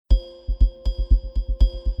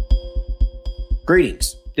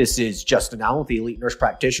Greetings. This is Justin Allen, the Elite Nurse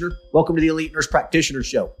Practitioner. Welcome to the Elite Nurse Practitioner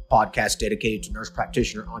Show, podcast dedicated to nurse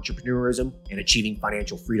practitioner entrepreneurism and achieving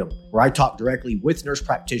financial freedom, where I talk directly with nurse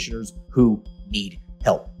practitioners who need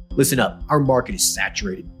help. Listen up, our market is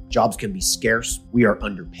saturated. Jobs can be scarce. We are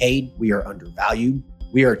underpaid. We are undervalued.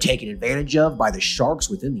 We are taken advantage of by the sharks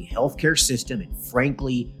within the healthcare system, and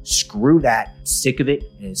frankly, screw that. I'm sick of it,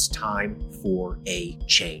 and it's time for a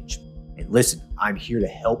change. And listen, I'm here to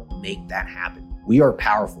help make that happen. We are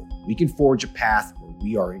powerful. We can forge a path where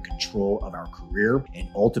we are in control of our career and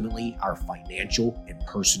ultimately our financial and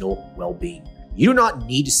personal well-being. You do not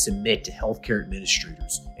need to submit to healthcare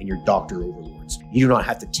administrators and your doctor overlords. You do not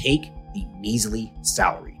have to take a measly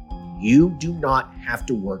salary. You do not have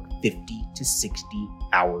to work 50 to 60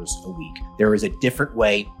 hours a week. There is a different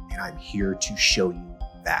way, and I'm here to show you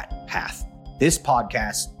that path. This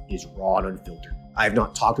podcast is raw and unfiltered. I have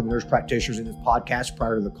not talked to the nurse practitioners in this podcast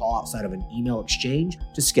prior to the call outside of an email exchange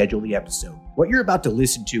to schedule the episode. What you're about to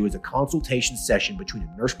listen to is a consultation session between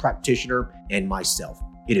a nurse practitioner and myself.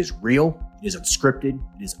 It is real, it is unscripted,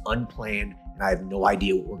 it is unplanned, and I have no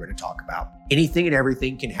idea what we're going to talk about. Anything and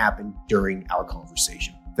everything can happen during our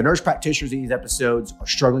conversation. The nurse practitioners in these episodes are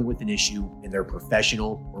struggling with an issue in their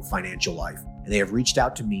professional or financial life, and they have reached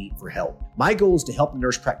out to me for help. My goal is to help the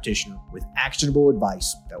nurse practitioner with actionable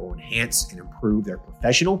advice that will enhance and improve their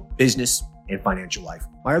professional, business, and financial life.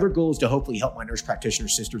 My other goal is to hopefully help my nurse practitioner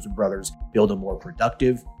sisters and brothers build a more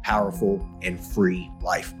productive, powerful, and free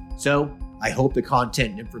life. So I hope the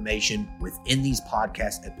content and information within these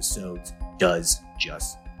podcast episodes does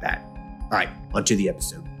just that. All right, onto the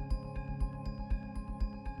episode.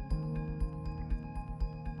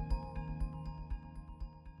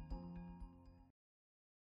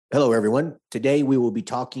 Hello, everyone. Today, we will be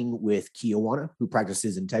talking with Kiawana, who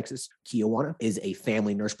practices in Texas. Kiawana is a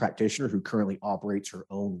family nurse practitioner who currently operates her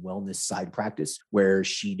own wellness side practice, where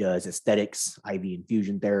she does aesthetics, IV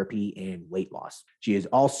infusion therapy, and weight loss. She is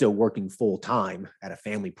also working full-time at a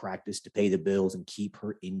family practice to pay the bills and keep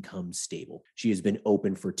her income stable. She has been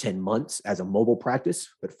open for 10 months as a mobile practice,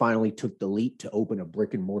 but finally took the leap to open a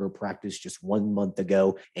brick-and-mortar practice just 1 month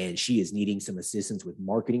ago, and she is needing some assistance with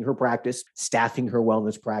marketing her practice, staffing her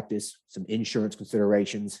wellness practice, some insurance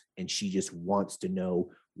considerations, and she just wants to know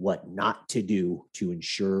what not to do to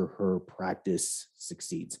ensure her practice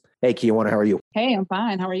succeeds. Hey, Kiawana, how are you? Hey, I'm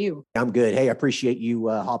fine. How are you? I'm good. Hey, I appreciate you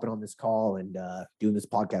hopping on this call and doing this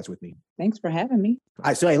podcast with me. Thanks for having me. All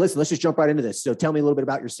right, so hey, listen, let's just jump right into this. So tell me a little bit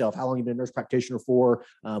about yourself, how long you've been a nurse practitioner for,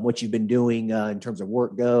 what you've been doing in terms of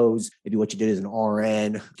work goes, maybe what you did as an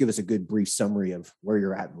RN. Give us a good brief summary of where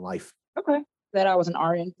you're at in life. Okay. That I was an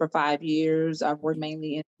RN for 5 years. I've worked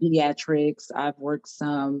mainly in pediatrics. I've worked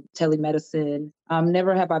some telemedicine.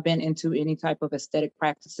 Never have I been into any type of aesthetic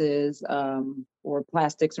practices or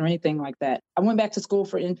plastics or anything like that. I went back to school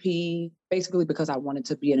for NP basically because I wanted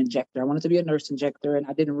to be an injector. I wanted to be a nurse injector, and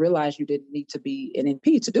I didn't realize you didn't need to be an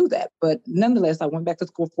NP to do that. But nonetheless, I went back to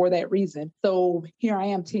school for that reason. So here I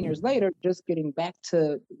am 10 years later, just getting back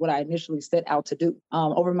to what I initially set out to do.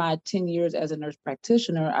 Over my 10 years as a nurse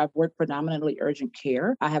practitioner, I've worked predominantly urgent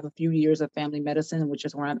care. I have a few years of family medicine, which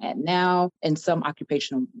is where I'm at now, and some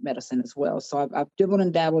occupational medicine as well. So I've dibbled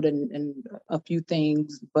and dabbled in a few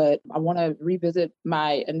things, but I want to revisit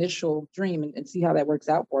my initial dream and see how that works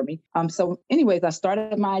out for me. So anyways, I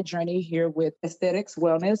started my journey here with aesthetics,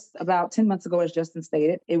 wellness about 10 months ago, as Justin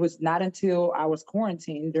stated. It was not until I was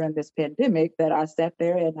quarantined during this pandemic that I sat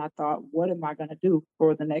there and I thought, what am I going to do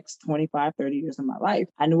for the next 25, 30 years of my life?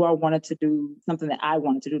 I knew I wanted to do something that I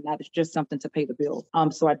wanted to do, not just something to pay the bills.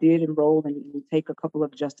 So I did enroll and take a couple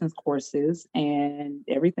of Justin's courses, and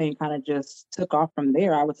everything kind of just took off from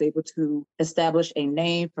there. I was able to establish a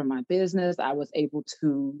name for my business. I was able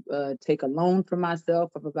to take a loan for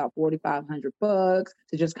myself of about $4,500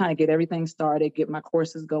 to just kind of get everything started, get my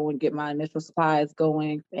courses going, get my initial supplies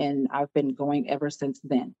going. And I've been going ever since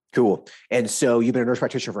then. Cool. And so you've been a nurse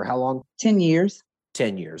practitioner for how long? 10 years.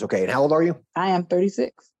 10 years. Okay. And how old are you? I am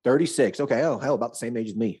 36. 36. Okay. Oh, hell, about the same age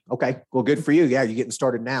as me. Okay. Well, good for you. Yeah. You're getting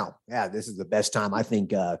started now. Yeah. This is the best time. I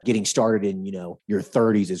think getting started in, your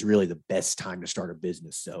 30s is really the best time to start a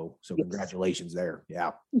business. So Yes. Congratulations there.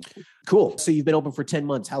 Yeah. Cool. So you've been open for 10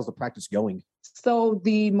 months. How's the practice going? So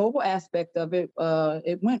the mobile aspect of it,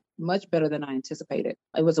 it went much better than I anticipated.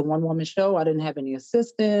 It was a one-woman show. I didn't have any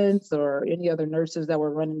assistants or any other nurses that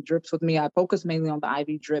were running drips with me. I focused mainly on the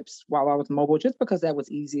IV drips while I was mobile, just because that was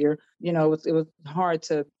easier. It was hard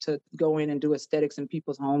to go in and do aesthetics in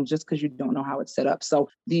people's homes just because you don't know how it's set up. So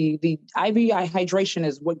the IV hydration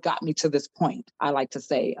is what got me to this point, I like to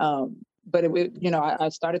say. But I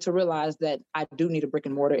started to realize that I do need a brick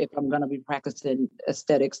and mortar if I'm going to be practicing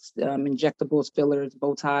aesthetics, injectables, fillers,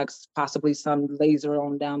 Botox, possibly some laser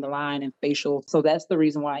on down the line and facial. So that's the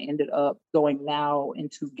reason why I ended up going now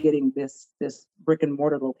into getting this brick and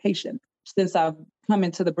mortar location. Since I've come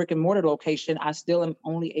into the brick and mortar location, I still am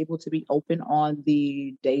only able to be open on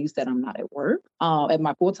the days that I'm not at work at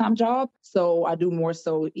my full-time job. So I do more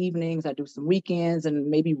so evenings, I do some weekends, and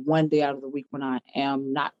maybe one day out of the week when I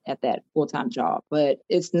am not at that full-time job. But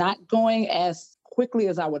it's not going as quickly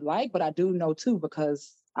as I would like, but I do know too,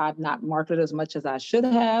 because I've not marketed as much as I should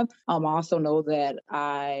have. I also know that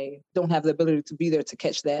I don't have the ability to be there to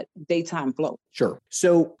catch that daytime flow. Sure.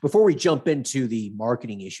 So before we jump into the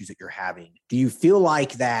marketing issues that you're having, do you feel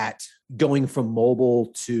like that going from mobile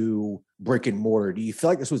to brick and mortar, do you feel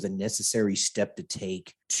like this was a necessary step to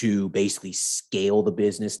take to basically scale the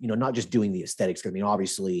business? Not just doing the aesthetics. I mean,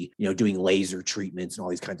 obviously, doing laser treatments and all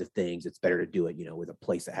these kinds of things, it's better to do it, with a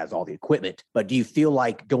place that has all the equipment. But do you feel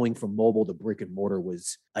like going from mobile to brick and mortar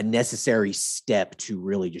was a necessary step to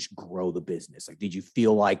really just grow the business? Like, did you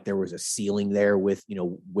feel like there was a ceiling there with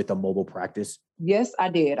a mobile practice? Yes, I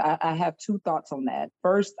did. I have two thoughts on that.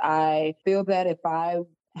 First, I feel that if I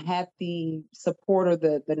had the support or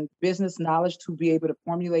the business knowledge to be able to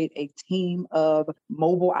formulate a team of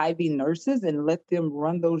mobile IV nurses and let them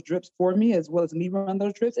run those drips for me as well as me run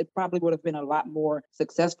those drips, it probably would have been a lot more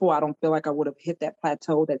successful. I don't feel like I would have hit that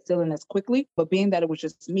plateau, that ceiling as quickly. But being that it was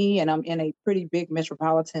just me and I'm in a pretty big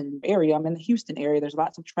metropolitan area, I'm in the Houston area, there's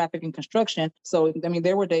lots of traffic and construction. So, I mean,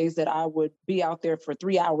 there were days that I would be out there for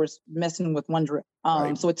 3 hours messing with one drip.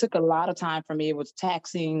 Right. So it took a lot of time for me. It was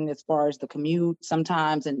taxing as far as the commute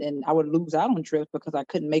sometimes. And I would lose out on trips because I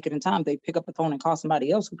couldn't make it in time. They'd pick up the phone and call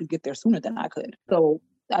somebody else who could get there sooner than I could. So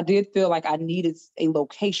I did feel like I needed a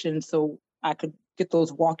location so I could get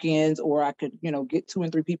those walk-ins or I could, get 2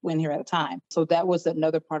 and 3 people in here at a time. So that was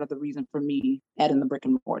another part of the reason for me adding the brick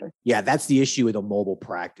and mortar. Yeah, that's the issue with a mobile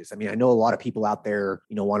practice. I mean, I know a lot of people out there,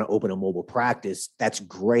 want to open a mobile practice. That's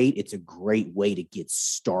great. It's a great way to get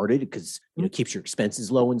started because, it keeps your expenses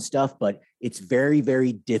low and stuff, but it's very,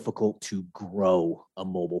 very difficult to grow a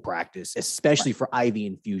mobile practice, especially for IV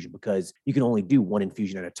infusion, because you can only do one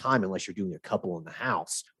infusion at a time unless you're doing a couple in the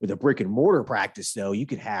house. With a brick and mortar practice, though, you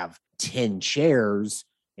could have 10 chairs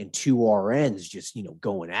and 2 RNs just,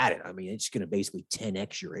 going at it. I mean, it's going to basically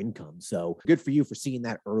 10x your income. So good for you for seeing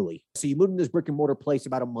that early. So you moved into this brick and mortar place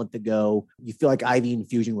about a month ago. You feel like IV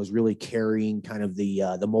infusion was really carrying kind of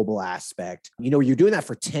the mobile aspect. You're doing that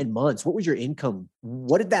for 10 months. What was your income?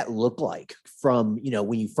 What did that look like from,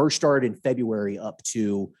 when you first started in February up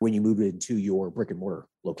to when you moved into your brick and mortar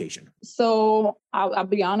location? So I'll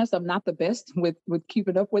be honest, I'm not the best with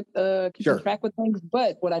keeping up with keeping track with things.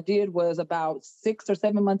 But what I did was about 6 or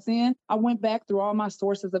 7 months in, I went back through all my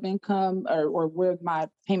sources of income or where my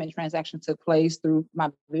payment transaction took place through my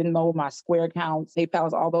Venmo, my Square accounts,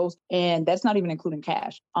 PayPal's, all those. And that's not even including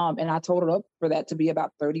cash. And I totaled up for that to be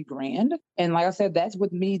about 30 grand. And like I said, that's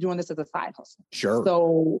with me doing this as a side hustle. Sure.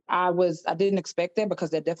 So I didn't expect that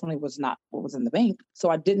because that definitely was not what was in the bank. So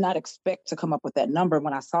I did not expect to come up with that number.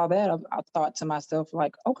 When I saw that, I thought to myself,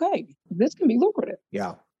 like, okay, this can be lucrative.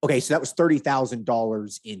 Yeah. Okay. So that was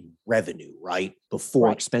 $30,000 in revenue, right?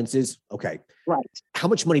 Before expenses. Okay. Right. How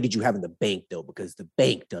much money did you have in the bank though? Because the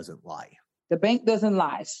bank doesn't lie. The bank doesn't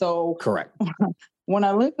lie. So correct. When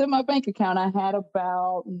I looked at my bank account, I had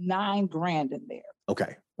about 9 grand in there.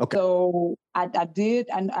 Okay. So I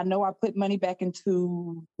know I put money back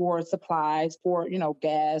into for supplies, for,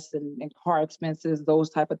 gas and car expenses, those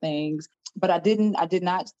type of things. But I did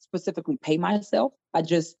not specifically pay myself. I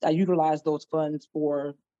utilized those funds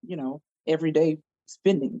for, everyday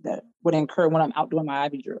spending that would incur when I'm out doing my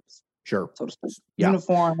IV drips. Sure. So to speak. Yeah.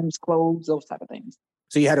 Uniforms, clothes, those type of things.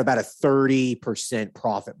 So you had about a 30%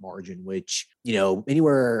 profit margin, which,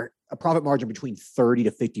 anywhere a profit margin between 30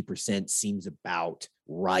 to 50% seems about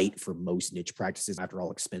right for most niche practices after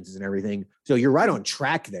all expenses and everything. So you're right on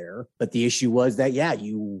track there. But the issue was that,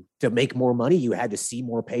 to make more money, you had to see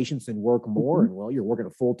more patients and work more. And you're working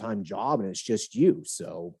a full-time job and it's just you.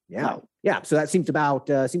 So yeah. So that seems about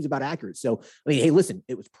accurate. So, I mean, hey, listen,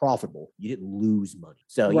 it was profitable. You didn't lose money.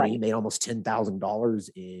 So you made almost $10,000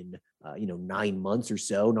 in, 9 months or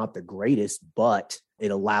so, not the greatest, but it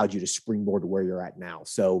allowed you to springboard to where you're at now.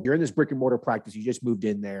 So you're in this brick and mortar practice. You just moved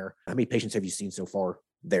in there. How many patients have you seen so far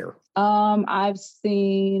there? I've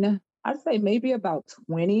seen, I'd say maybe about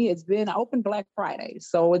 20. I opened Black Friday.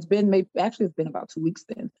 So it's been about 2 weeks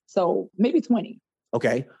then. So maybe 20.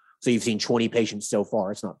 Okay. So you've seen 20 patients so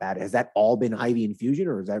far. It's not bad. Has that all been IV infusion,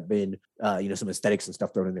 or has that been, some aesthetics and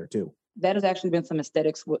stuff thrown in there too? That has actually been some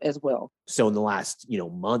aesthetics as well. So in the last,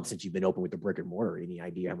 month since you've been open with the brick and mortar, any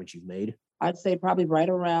idea how much you've made? I'd say probably right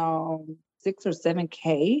around 6 or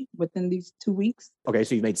 7K within these 2 weeks. Okay,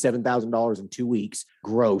 so you've made $7,000 in 2 weeks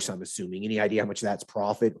gross, I'm assuming. Any idea how much that's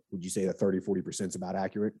profit? Would you say that 30-40% is about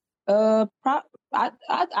accurate? I'd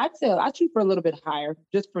say I'd shoot for a little bit higher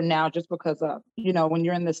just for now, just because when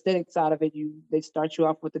you're in the aesthetic side of it, they start you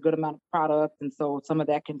off with a good amount of product, and so some of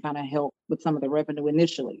that can kind of help with some of the revenue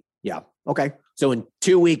initially. Yeah. Okay. So in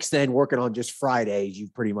 2 weeks, then working on just Fridays,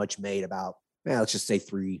 you've pretty much made about, let's just say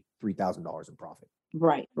 $3,000 in profit.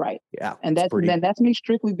 Right. Yeah. And that's me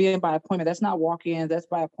strictly being by appointment. That's not walk-ins. That's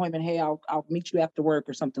by appointment. Hey, I'll meet you after work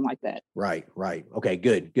or something like that. Right. Okay,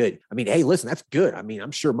 good. I mean, hey, listen, that's good. I mean,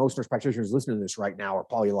 I'm sure most nurse practitioners listening to this right now are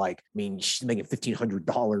probably like, she's making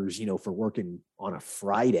 $1,500, for working on a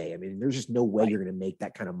Friday. I mean, there's just no way you're going to make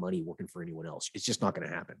that kind of money working for anyone else. It's just not going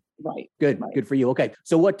to happen. Right. Good. Right. Good for you. Okay.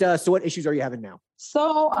 So what issues are you having now?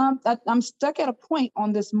 So I'm stuck at a point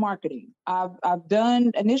on this marketing. I've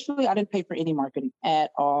done, initially, I didn't pay for any marketing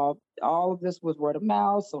at all. All of this was word of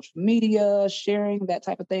mouth, social media, sharing, that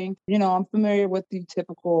type of thing. I'm familiar with the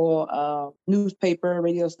typical newspaper,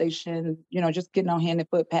 radio station, just getting on hand and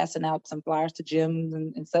foot, passing out some flyers to gyms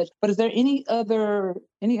and such. But is there any other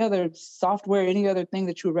software, any other thing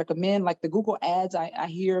that you would recommend? Like the Google ads, I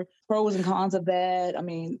hear pros and cons of that. I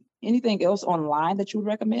mean, anything else online that you would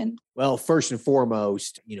recommend? Well, first and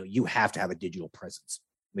foremost, you have to have a digital presence.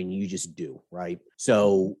 I mean, you just do, right?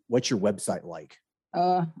 So what's your website like?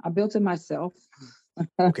 I built it myself.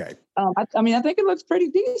 Okay. I think it looks pretty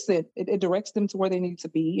decent. It directs them to where they need to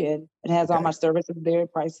be, and it has all my services there,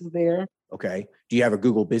 prices there. Okay. Do you have a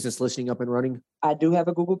Google business listing up and running? I do have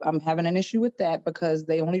a Google. I'm having an issue with that because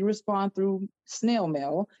they only respond through snail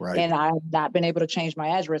mail, right, and I've not been able to change my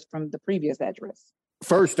address from the previous address.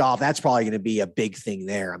 First off, that's probably going to be a big thing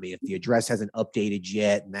there. I mean, if the address hasn't updated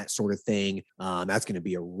yet and that sort of thing, that's going to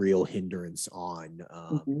be a real hindrance on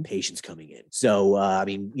patients coming in. So,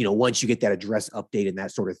 once you get that address updated and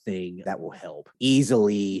that sort of thing, that will help.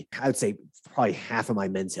 Easily, I would say probably half of my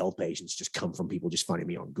men's health patients just come from people just finding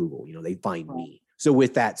me on Google. They find me. So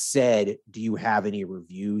with that said, do you have any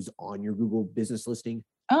reviews on your Google business listing?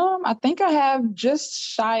 I think I have just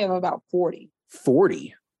shy of about 40.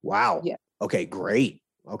 40? Wow. Yeah. Okay, great.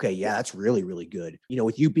 Okay, yeah, that's really, really good.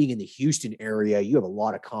 With you being in the Houston area, you have a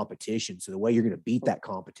lot of competition. So the way you're going to beat that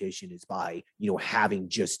competition is by, having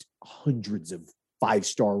just hundreds of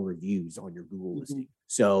 5-star reviews on your Google listing.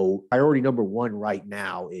 So priority number one right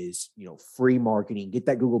now is, free marketing, get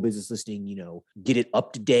that Google business listing, get it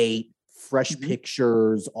up to date, fresh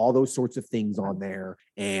pictures, all those sorts of things on there.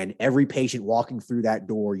 And every patient walking through that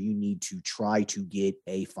door, you need to try to get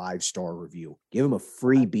a 5-star review. Give them a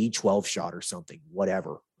free B12 shot or something,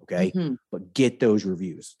 whatever. Okay. But get those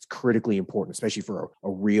reviews. It's critically important, especially for a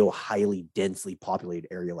real highly densely populated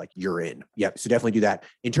area like you're in. Yep. So definitely do that.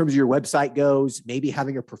 In terms of your website goes, maybe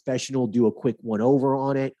having a professional do a quick one over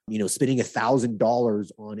on it, spending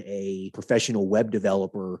 $1,000 on a professional web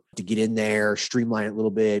developer to get in there, streamline it a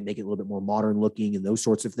little bit, make it a little bit more modern looking, and those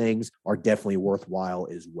sorts of things are definitely worthwhile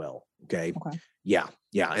as well. Okay. Yeah.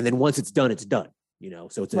 And then once it's done, it's done.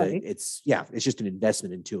 So it's just an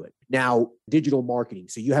investment into it. Now, digital marketing.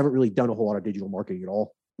 So you haven't really done a whole lot of digital marketing at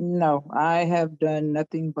all? No, I have done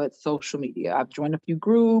nothing but social media. I've joined a few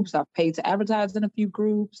groups. I've paid to advertise in a few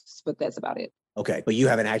groups, but that's about it. Okay. But you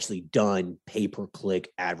haven't actually done pay-per-click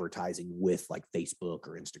advertising with like Facebook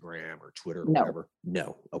or Instagram or Twitter or whatever?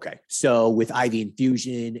 No. Okay. So with IV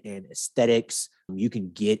infusion and aesthetics, you can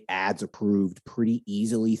get ads approved pretty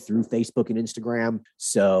easily through Facebook and Instagram.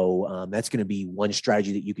 So that's going to be one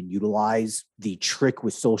strategy that you can utilize. The trick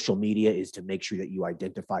with social media is to make sure that you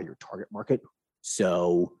identify your target market.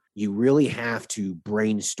 So you really have to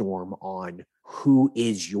brainstorm on who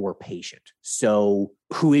is your patient. So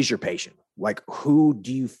who is your patient? Like, who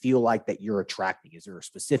do you feel like that you're attracting? Is there a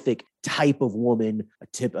specific type of woman,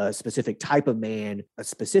 a specific type of man, a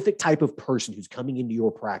specific type of person who's coming into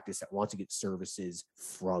your practice that wants to get services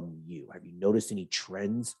from you? Have you noticed any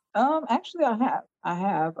trends? Actually, I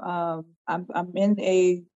have. I'm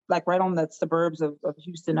in right on the suburbs of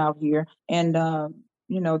Houston out here. And,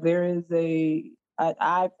 there is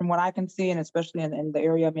from what I can see, and especially in the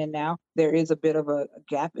area I'm in now, there is a bit of a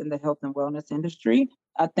gap in the health and wellness industry.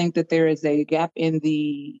 I think that there is a gap in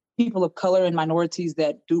the people of color and minorities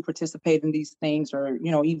that do participate in these things, or,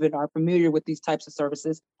 even are familiar with these types of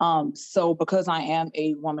services. So because I am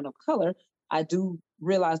a woman of color, I do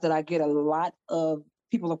realize that I get a lot of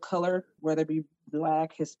people of color, whether it be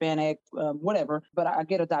Black, Hispanic, whatever, but I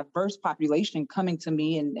get a diverse population coming to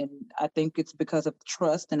me. And I think it's because of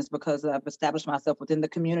trust, and it's because I've established myself within the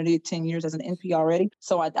community 10 years as an NP already.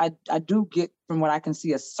 So I do get, from what I can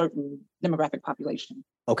see, a certain demographic population.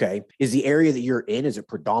 Okay. Is the area that you're in, is it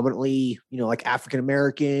predominantly, like African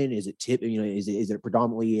American? Is it is it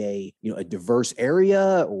predominantly a diverse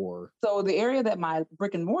area, or? So the area that my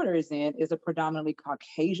brick and mortar is in is a predominantly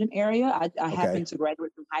Caucasian area. I happened to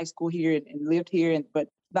graduate from high school here and lived here, but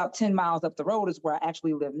about 10 miles up the road is where I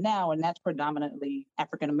actually live now, and that's predominantly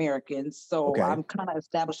African Americans. So I'm kind of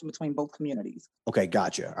established in between both communities. Okay,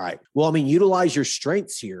 gotcha. All right. Well, utilize your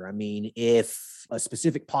strengths here. If a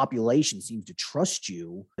specific population seems to trust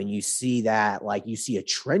you and you see that, like you see a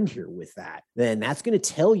trend here with that, then that's going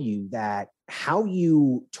to tell you that how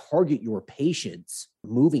you target your patients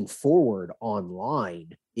moving forward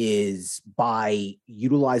online is by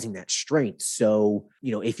utilizing that strength. So,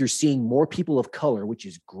 if you're seeing more people of color, which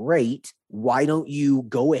is great, why don't you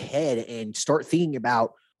go ahead and start thinking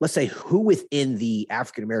about, let's say, who within the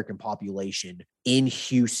African-American population in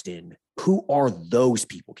Houston, who are those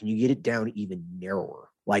people? Can you get it down even narrower?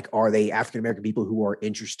 Like, are they African-American people who are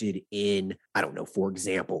interested in, I don't know, for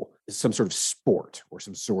example, some sort of sport or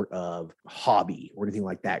some sort of hobby or anything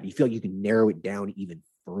like that? Do you feel like you can narrow it down even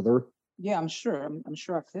further? Yeah, I'm sure. I'm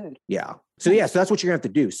sure I could. Yeah. So that's what you're going to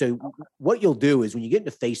have to do. So what you'll do is when you get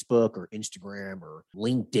into Facebook or Instagram or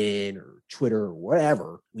LinkedIn or Twitter or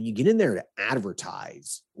whatever, when you get in there to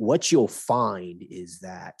advertise, what you'll find is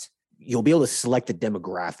that you'll be able to select the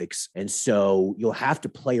demographics. And so you'll have to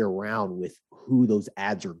play around with who those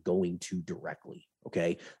ads are going to directly.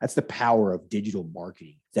 Okay. That's the power of digital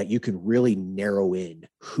marketing, that you can really narrow in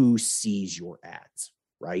who sees your ads,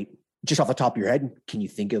 right? Just off the top of your head, can you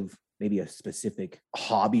think of maybe a specific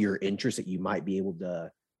hobby or interest that you might be able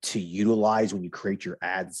to utilize when you create your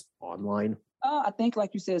ads online? I think,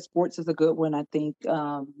 like you said, sports is a good one. I think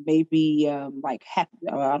maybe like happy.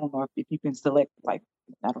 I don't know if you can select, like,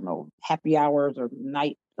 I don't know, happy hours or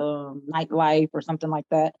nightlife or something like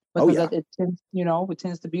that. Because it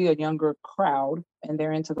tends to be a younger crowd, and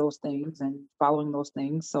they're into those things and following those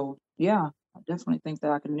things. So yeah, I definitely think that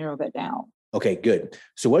I can narrow that down. Okay, good.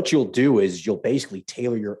 So what you'll do is you'll basically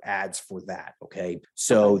tailor your ads for that. Okay.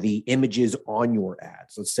 So the images on your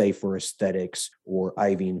ads, let's say for aesthetics or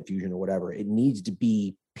IV infusion or whatever, it needs to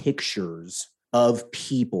be pictures of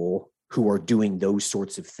people who are doing those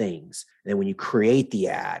sorts of things. And then when you create the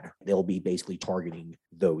ad, they'll be basically targeting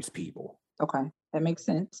those people. Okay. That makes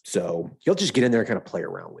sense. So you'll just get in there and kind of play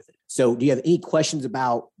around with it. So do you have any questions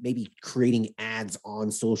about maybe creating ads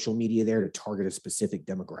on social media there to target a specific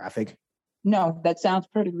demographic? No, that sounds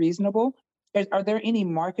pretty reasonable. Are there any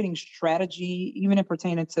marketing strategy, even in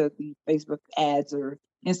pertaining to the Facebook ads or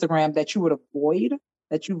Instagram, that you would avoid,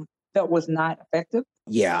 that you felt was not effective?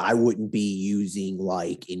 Yeah, I wouldn't be using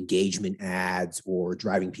like engagement ads or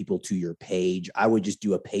driving people to your page. I would just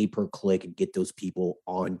do a pay per click and get those people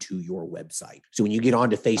onto your website. So when you get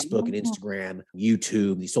onto Facebook and Instagram,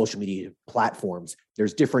 YouTube, these social media platforms,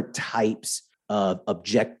 there's different types of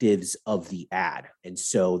objectives of the ad. And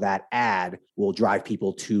so that ad will drive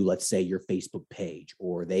people to, let's say, your Facebook page,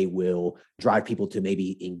 or they will drive people to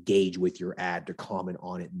maybe engage with your ad, to comment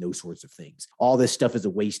on it, and those sorts of things. All this stuff is a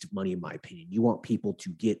waste of money, in my opinion. You want people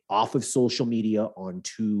to get off of social media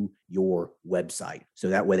onto your website. So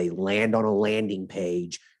that way they land on a landing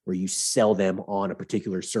page where you sell them on a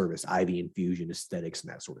particular service, IV infusion, aesthetics,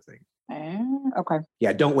 and that sort of thing. Okay.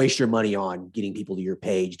 Yeah, don't waste your money on getting people to your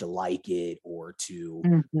page to like it or to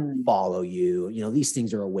follow you. These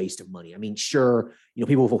things are a waste of money. I mean, sure,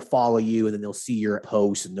 people will follow you and then they'll see your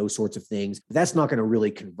posts and those sorts of things, but that's not going to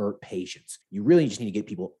really convert patients. You really just need to get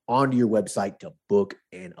people onto your website to book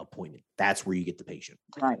an appointment. That's where you get the patient.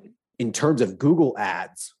 Right. In terms of Google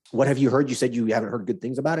ads, what have you heard? You said you haven't heard good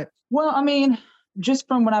things about it. Well, I mean, just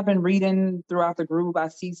from what I've been reading throughout the group, I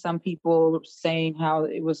see some people saying how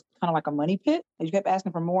it was kind of like a money pit. You kept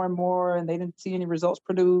asking for more and more, and they didn't see any results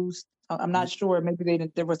produced. I'm not sure.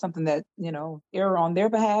 Maybe there was something that, error on their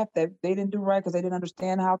behalf that they didn't do right because they didn't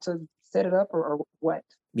understand how to set it up or what.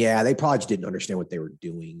 Yeah, they probably just didn't understand what they were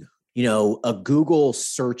doing. A Google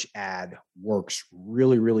search ad works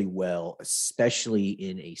really, really well, especially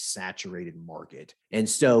in a saturated market. And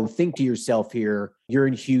so think to yourself here, you're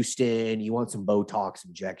in Houston, you want some Botox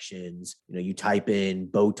injections, you type in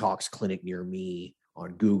Botox clinic near me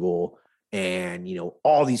on Google. and,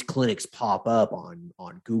 all these clinics pop up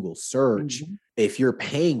on Google search. If you're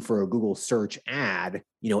paying for a Google search ad,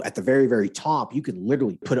 at the very, very top, you can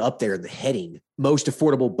literally put up there in the heading, most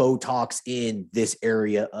affordable Botox in this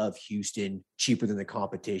area of Houston, cheaper than the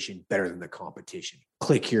competition, better than the competition.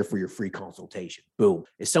 Click here for your free consultation. Boom.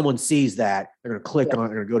 If someone sees that, they're going to click on it,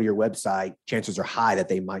 they're going to go to your website. Chances are high that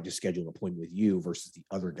they might just schedule an appointment with you versus the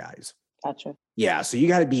other guys. Gotcha. Yeah. So you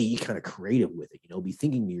got to be kind of creative with it, be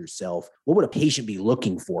thinking to yourself, what would a patient be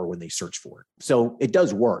looking for when they search for it? So it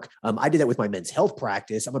does work. I did that with my men's health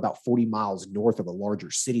practice. I'm about 40 miles north of a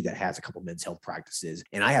larger city that has a couple men's health practices.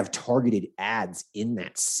 And I have targeted ads in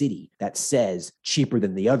that city that says cheaper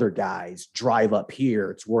than the other guys, drive up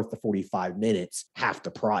here. It's worth the 45 minutes, half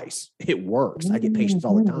the price. It works. I get patients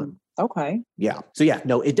all the time. Okay. Yeah. So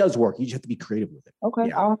no, it does work. You just have to be creative with it. Okay.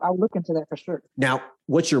 Yeah. I'll look into that for sure. Now,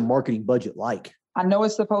 what's your marketing budget like? I know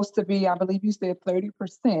it's supposed to be, I believe you said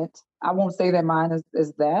 30%. I won't say that mine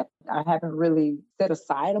is that. I haven't really set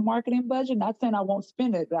aside a marketing budget. Not saying I won't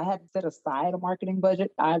spend it, but I haven't set aside a marketing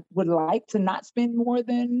budget. I would like to not spend more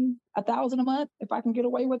than $1,000 a month if I can get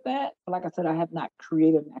away with that. But like I said, I have not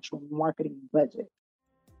created an actual marketing budget.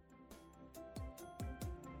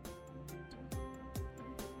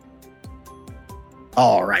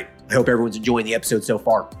 All right. I hope everyone's enjoying the episode so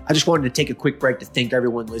far. I just wanted to take a quick break to thank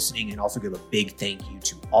everyone listening and also give a big thank you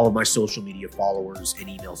to all of my social media followers and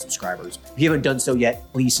email subscribers. If you haven't done so yet,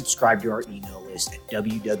 please subscribe to our email list at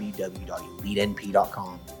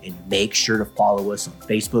www.elitenp.com and make sure to follow us on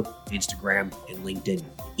Facebook, Instagram, and LinkedIn.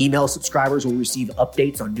 Email subscribers will receive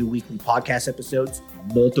updates on new weekly podcast episodes,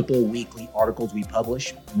 multiple weekly articles we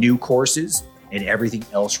publish, new courses, and everything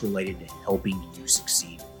else related to helping you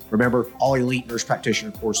succeed. Remember, all elite nurse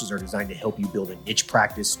practitioner courses are designed to help you build a niche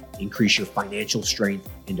practice, increase your financial strength,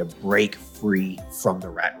 and to break free from the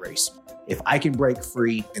rat race. If I can break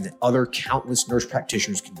free and that other countless nurse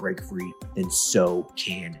practitioners can break free, then so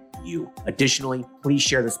can you. Additionally, please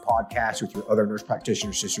share this podcast with your other nurse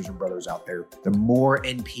practitioner sisters and brothers out there. The more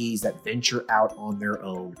NPs that venture out on their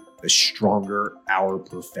own, the stronger our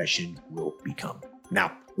profession will become.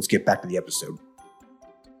 Now, let's get back to the episode.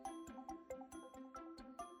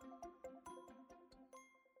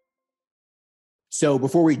 So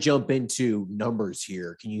before we jump into numbers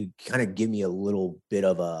here, can you kind of give me a little bit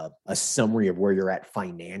of a summary of where you're at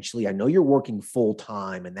financially? I know you're working full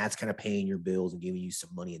time and that's kind of paying your bills and giving you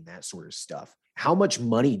some money and that sort of stuff. How much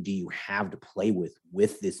money do you have to play with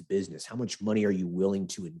this business? How much money are you willing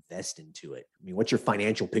to invest into it? I mean, what's your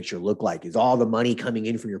financial picture look like? Is all the money coming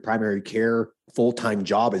in from your primary care full-time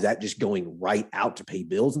job, is that just going right out to pay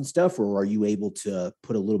bills and stuff? Or are you able to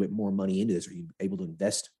put a little bit more money into this? Are you able to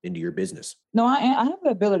invest into your business? No, I have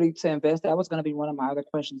the ability to invest. That was going to be one of my other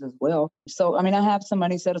questions as well. So, I mean, I have some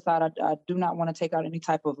money set aside. I do not want to take out any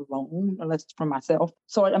type of loan unless it's for myself.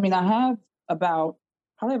 So, I mean, I have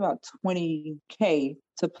probably about $20K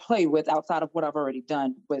to play with outside of what I've already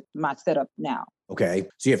done with my setup now. Okay.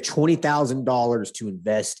 So you have $20,000 to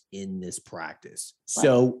invest in this practice. Right.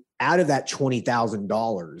 So out of that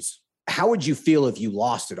 $20,000, how would you feel if you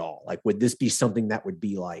lost it all? Like, would this be something that would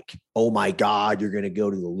be like, oh my God, you're going to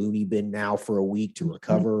go to the loony bin now for a week to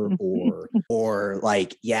recover? or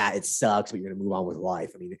like, yeah, it sucks, but you're going to move on with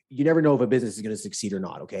life. I mean, you never know if a business is going to succeed or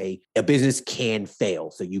not. Okay. A business can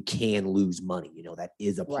fail. So you can lose money. That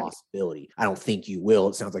is a possibility. Right. I don't think you will.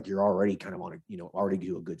 It sounds like you're already kind of on already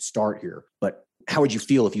do a good start here, but how would you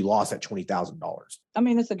feel if you lost that $20,000? I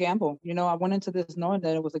mean, it's a gamble. I went into this knowing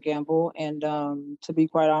that it was a gamble. And to be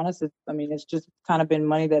quite honest, it's just kind of been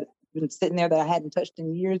money that's been sitting there that I hadn't touched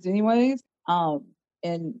in years anyways.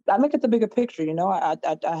 And I look at the bigger picture, I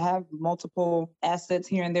have multiple assets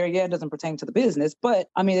here and there. Yeah, it doesn't pertain to the business, but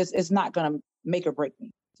I mean, it's not going to make or break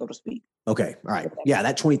me, so to speak. Okay. All right. Yeah.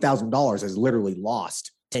 That $20,000 has literally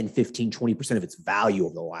lost 10, 15, 20% of its value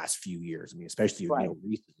over the last few years. I mean, especially,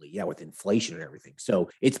 recently, with inflation and everything. So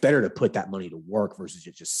it's better to put that money to work versus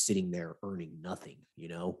it just sitting there earning nothing,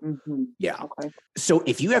 Mm-hmm. Yeah. Okay. So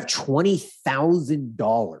if you have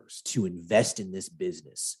 $20,000 to invest in this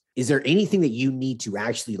business, is there anything that you need to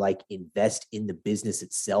actually invest in the business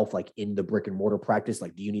itself, like in the brick and mortar practice?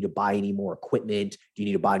 Like, do you need to buy any more equipment? Do you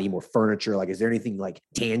need to buy any more furniture? Like, is there anything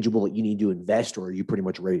tangible that you need to invest, or are you pretty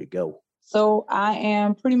much ready to go? So I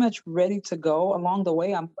am pretty much ready to go. Along the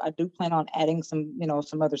way, I do plan on adding some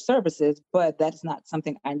other services, but that's not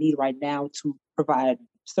something I need right now to provide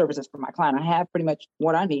services for my client. I have pretty much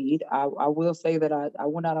what I need. I will say that I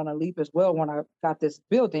went out on a leap as well when I got this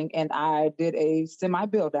building, and I did a semi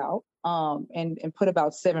build out and put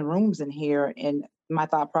about 7 rooms in here. And my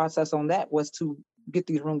thought process on that was to get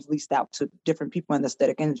these rooms leased out to different people in the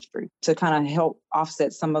aesthetic industry to kind of help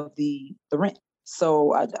offset some of the rent.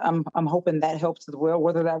 So I'm hoping that helps as well.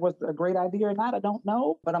 Whether that was a great idea or not, I don't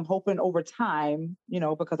know. But I'm hoping over time,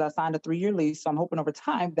 because I signed a 3-year lease, so I'm hoping over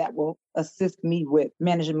time that will assist me with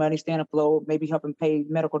managing money, staying afloat, maybe helping pay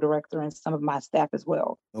medical director and some of my staff as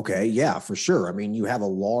well. Okay, yeah, for sure. I mean, you have a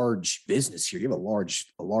large business here. You have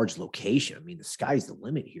a large location. I mean, the sky's the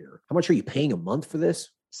limit here. How much are you paying a month for this?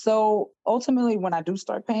 So ultimately, when I do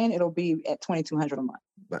start paying, it'll be at $2,200 a month.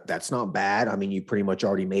 That's not bad. I mean, you pretty much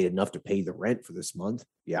already made enough to pay the rent for this month.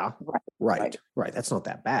 Yeah. Right. That's not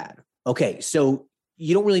that bad. Okay. So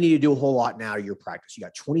you don't really need to do a whole lot now to your practice. You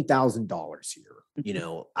got $20,000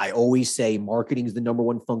 here. I always say marketing is the number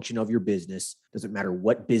one function of your business. Doesn't matter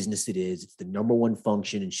what business it is. It's the number one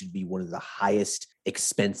function and should be one of the highest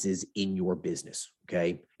expenses in your business.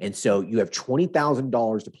 Okay. And so you have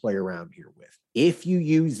 $20,000 to play around here with. If you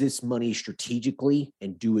use this money strategically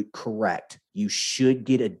and do it correct, you should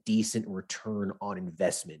get a decent return on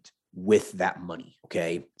investment with that money.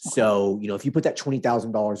 Okay. So, if you put that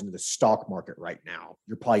 $20,000 into the stock market right now,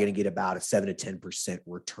 you're probably going to get about a 7 to 10%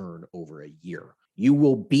 return over a year. You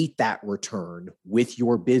will beat that return with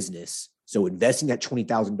your business. So investing that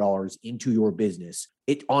 $20,000 into your business,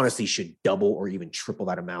 it honestly should double or even triple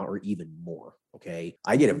that amount or even more. Okay.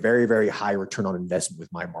 I get a very, very high return on investment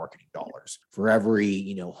with my marketing dollars. For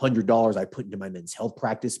every, $100 I put into my men's health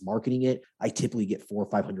practice marketing it, I typically get $400 or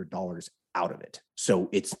 $500 out of it. So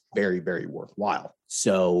it's very, very worthwhile.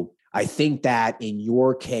 So I think that in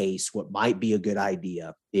your case, what might be a good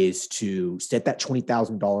idea is to set that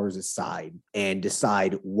 $20,000 aside and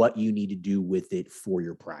decide what you need to do with it for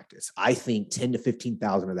your practice. I think 10 to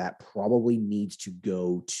 15,000 of that probably needs to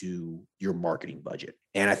go to your marketing budget.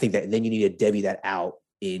 And I think that then you need to divvy that out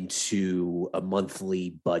into a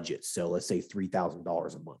monthly budget. So let's say $3,000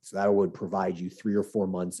 a month. So that would provide you 3 or 4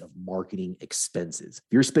 months of marketing expenses.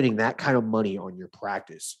 If you're spending that kind of money on your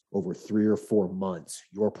practice over 3 or 4 months,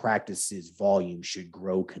 your practice's volume should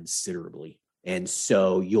grow considerably. And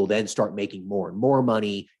so you'll then start making more and more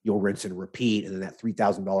money. You'll rinse and repeat. And then that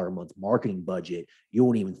 $3,000 a month marketing budget, you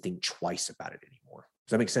won't even think twice about it anymore.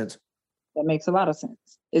 Does that make sense? That makes a lot of sense.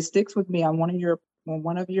 It sticks with me. On one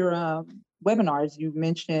of your webinars, you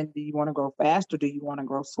mentioned, do you want to grow fast or do you want to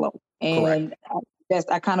grow slow? And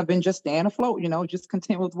I kind of been just staying afloat, just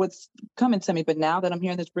content with what's coming to me. But now that I'm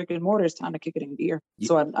hearing this brick and mortar, it's time to kick it in gear. Yeah.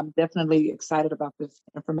 So I'm definitely excited about this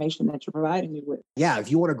information that you're providing me with. Yeah. If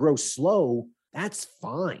you want to grow slow, that's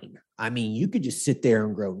fine. I mean, you could just sit there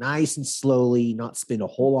and grow nice and slowly, not spend a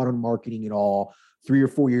whole lot on marketing at all. 3 or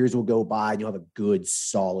 4 years will go by and you'll have a good,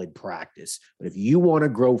 solid practice. But if you want to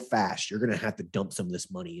grow fast, you're going to have to dump some of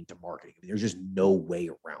this money into marketing. I mean, there's just no way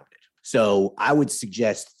around it. So I would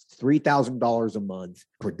suggest $3,000 a month,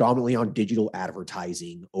 predominantly on digital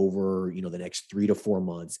advertising over, the next 3 to 4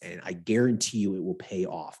 months. And I guarantee you it will pay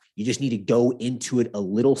off. You just need to go into it a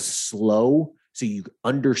little slow so you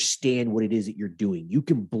understand what it is that you're doing. You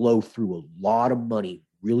can blow through a lot of money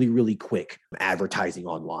really, really quick advertising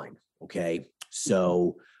online. Okay.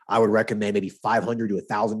 So I would recommend maybe $500 to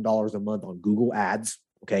 $1,000 a month on Google ads.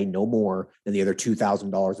 Okay. No more than the other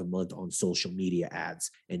 $2,000 a month on social media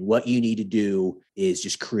ads. And what you need to do is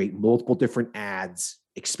just create multiple different ads,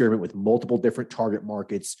 experiment with multiple different target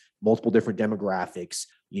markets, multiple different demographics,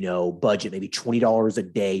 budget maybe $20 a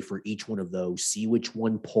day for each one of those, see which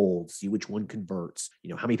one polls, see which one converts,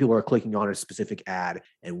 how many people are clicking on a specific ad.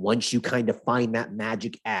 And once you kind of find that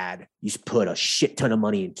magic ad, you just put a shit ton of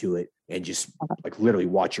money into it and just literally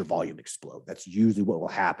watch your volume explode. That's usually what will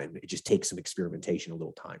happen. It just takes some experimentation, a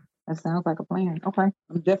little time. That sounds like a plan. Okay.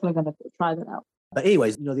 I'm definitely going to try that out. But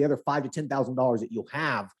anyways, the other $5,000 to $10,000 that you'll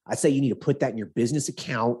have, I say you need to put that in your business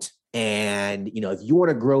account. And, if you want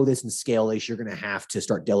to grow this and scale this, you're going to have to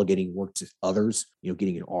start delegating work to others,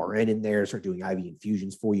 getting an RN in there, start doing IV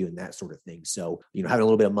infusions for you and that sort of thing. So, having a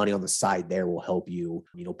little bit of money on the side there will help you,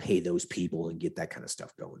 pay those people and get that kind of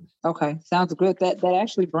stuff going. Okay. Sounds good. That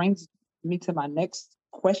actually brings me to my next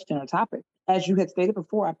question or topic. As you had stated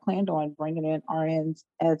before, I planned on bringing in RNs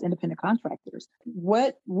as independent contractors.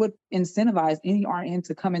 What would incentivize any RN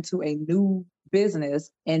to come into a new business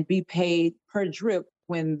and be paid per drip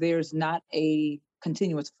when there's not a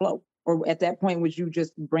continuous flow? Or at that point, would you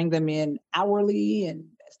just bring them in hourly and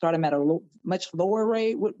start them at a much lower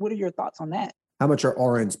rate? What are your thoughts on that? How much are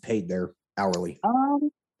RNs paid there hourly?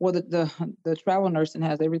 Well, the travel nursing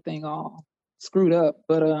has everything all screwed up,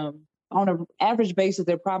 but on an average basis,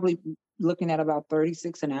 they're probably looking at about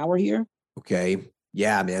 36 an hour here. Okay.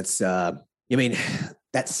 Yeah. I mean, that's,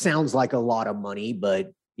 that sounds like a lot of money,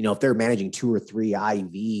 but if they're managing 2 or 3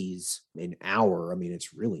 IVs an hour, I mean,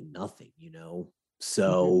 it's really nothing,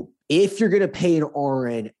 So if you're going to pay an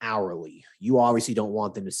RN hourly, you obviously don't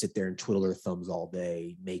want them to sit there and twiddle their thumbs all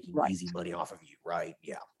day making easy money off of you, right?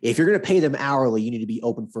 Yeah. If you're going to pay them hourly, you need to be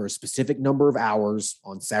open for a specific number of hours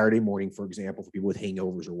on Saturday morning, for example, for people with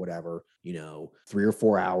hangovers or whatever, 3 or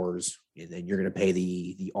 4 hours. And then you're going to pay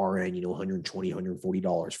the RN, $120,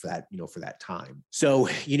 $140 for that, for that time. So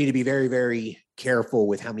you need to be very, very careful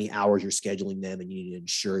with how many hours you're scheduling them. And you need to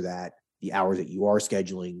ensure that the hours that you are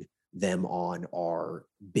scheduling them on are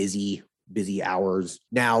busy hours.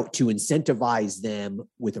 Now, to incentivize them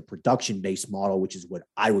with a production-based model, which is what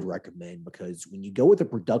I would recommend, because when you go with a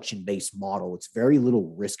production-based model, it's very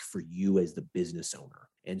little risk for you as the business owner.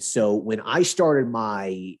 And so when I started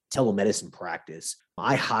my telemedicine practice,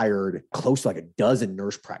 I hired close to like a dozen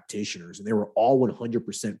nurse practitioners, and they were all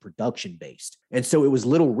 100% production-based. And so it was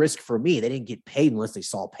little risk for me. They didn't get paid unless they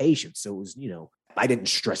saw patients. So it was, I didn't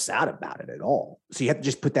stress out about it at all. So you have to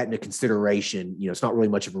just put that into consideration. It's not really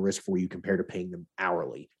much of a risk for you compared to paying them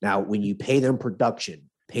hourly. Now, when you pay them production,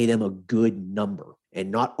 pay them a good number.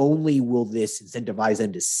 And not only will this incentivize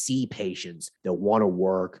them to see patients, they'll want to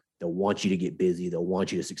work, they'll want you to get busy, they'll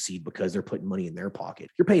want you to succeed because they're putting money in their pocket.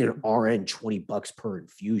 You're paying an RN $20 per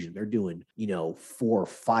infusion. They're doing, 4 or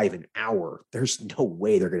 5 an hour. There's no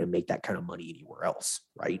way they're going to make that kind of money anywhere else,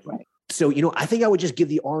 right? Right. So, I think I would just give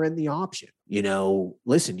the RN the option,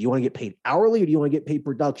 listen, do you want to get paid hourly or do you want to get paid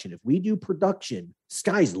production? If we do production,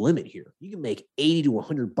 sky's the limit here. You can make $80 to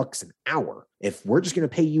 $100 an hour. If we're just going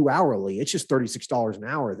to pay you hourly, it's just $36 an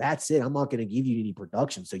hour. That's it. I'm not going to give you any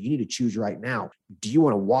production. So you need to choose right now. Do you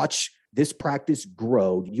want to watch this practice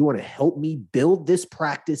grow? Do you want to help me build this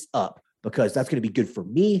practice up? Because that's going to be good for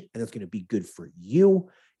me and that's going to be good for you.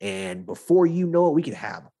 And before you know it, we could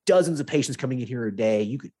have dozens of patients coming in here a day.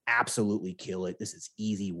 You could absolutely kill it. This is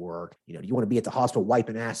easy work. Do you want to be at the hospital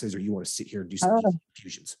wiping asses or you want to sit here and do some easy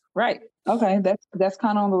infusions? Right. Okay. That's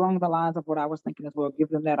kind of along the lines of what I was thinking as well. Give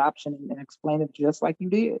them that option and explain it just like you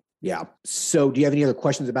did. Yeah. So do you have any other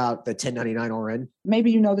questions about the 1099 RN?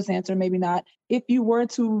 Maybe you know this answer, maybe not. If you were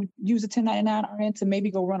to use a 1099 RN to maybe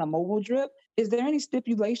go run a mobile drip, is there any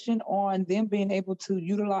stipulation on them being able to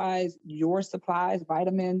utilize your supplies,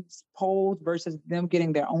 vitamins, poles versus them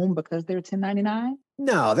getting their own because they're 1099?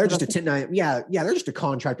 No, they're just a 1099. Yeah, they're just a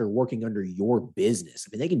contractor working under your business. I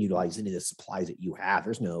mean, they can utilize any of the supplies that you have.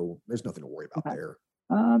 There's nothing to worry about there.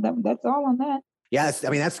 That's all on that. Yeah,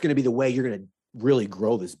 that's going to be the way you're going to really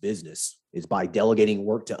grow this business, is by delegating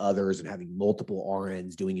work to others and having multiple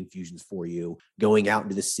RNs doing infusions for you, going out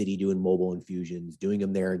into the city, doing mobile infusions, doing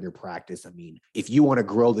them there in your practice. I mean, if you want to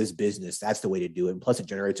grow this business, that's the way to do it. And plus it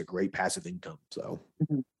generates a great passive income. So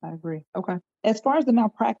I agree. Okay. As far as the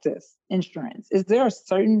malpractice insurance, is there a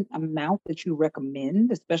certain amount that you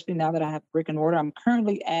recommend, especially now that I have brick and mortar? I'm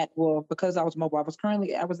currently because I was mobile, I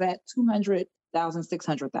was at 200,000,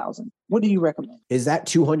 600,000. What do you recommend? Is that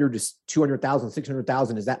 200 to 200,000,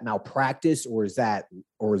 600,000? Is that malpractice or is that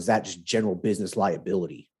just general business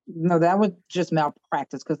liability? No, that was just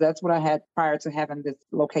malpractice because that's what I had prior to having this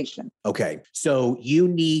location. Okay. So you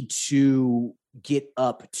need to get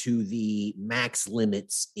up to the max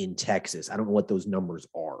limits in Texas. I don't know what those numbers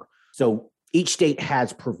are. So each state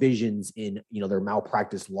has provisions in, their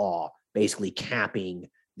malpractice law, basically capping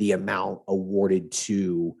the amount awarded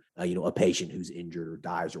to, a patient who's injured or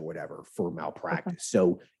dies or whatever for malpractice. Okay.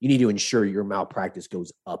 So you need to ensure your malpractice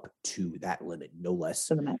goes up to that limit, no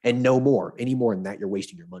less and no more. Any more than that, you're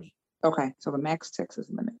wasting your money. Okay. So the max Texas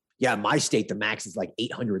limit. Yeah. In my state, the max is like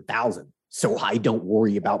 800,000. So I don't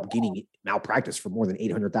worry about getting malpractice for more than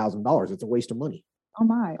 $800,000. It's a waste of money. Oh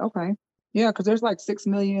my. Okay. Yeah. Cause there's like 6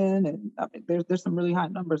 million and there's some really high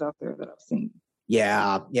numbers out there that I've seen.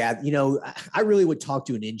 Yeah. I really would talk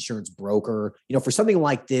to an insurance broker, for something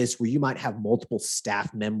like this, where you might have multiple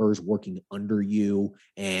staff members working under you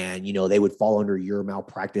and, they would fall under your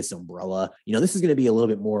malpractice umbrella. This is going to be a little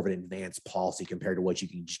bit more of an advanced policy compared to what you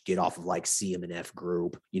can just get off of like CM&F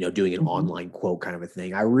Group, doing an online quote kind of a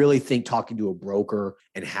thing. I really think talking to a broker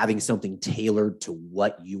and having something tailored to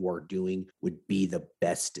what you are doing would be the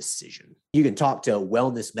best decision. You can talk to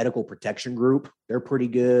Wellness Medical Protection Group. They're pretty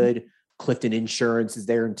good. Clifton Insurance is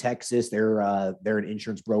there in Texas. They're an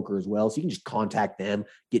insurance broker as well. So you can just contact them,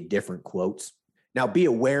 get different quotes. Now, be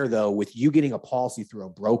aware, though, with you getting a policy through a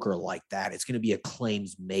broker like that, it's going to be a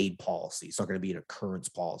claims made policy. It's not going to be an occurrence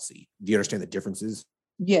policy. Do you understand the differences?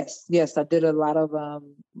 Yes. I did a lot of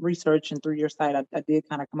research, and through your site, I did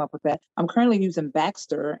kind of come up with that. I'm currently using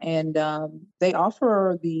Baxter, and they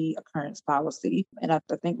offer the occurrence policy, and I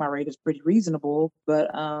think my rate is pretty reasonable.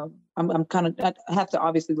 But I have to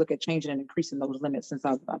obviously look at changing and increasing those limits since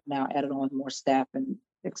I've now added on more staff and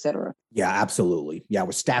et cetera. Yeah, absolutely. Yeah,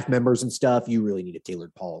 with staff members and stuff, you really need a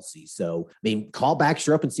tailored policy. So, I mean, call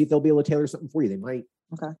Baxter up and see if they'll be able to tailor something for you. They might.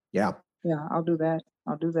 Okay. Yeah. Yeah, I'll do that.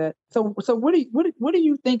 I'll do that. So what do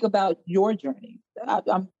you think about your journey?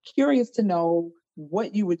 I'm curious to know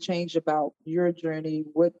what you would change about your journey,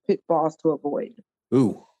 what pitfalls to avoid.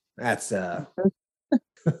 Ooh, that's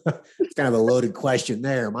it's kind of a loaded question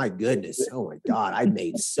there. My goodness. Oh my God. I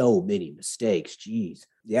made so many mistakes. Jeez.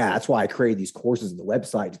 Yeah. That's why I created these courses on the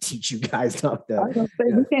website to teach you guys how to. I was gonna say,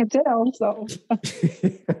 you can't tell. So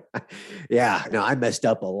yeah, no, I messed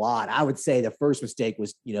up a lot. I would say the first mistake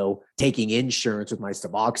was, taking insurance with my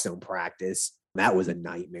Suboxone practice. That was a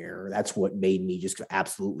nightmare. That's what made me just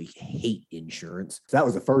absolutely hate insurance. So that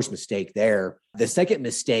was the first mistake there. The second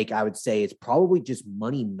mistake, I would say, is probably just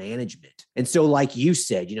money management. And so, like you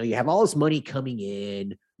said, you have all this money coming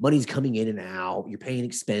in, money's coming in and out, you're paying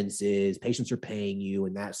expenses, patients are paying you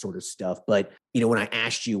and that sort of stuff. But, when I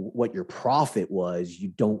asked you what your profit was,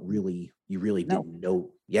 you really didn't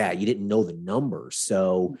know. Yeah, you didn't know the numbers.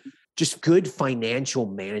 So just good financial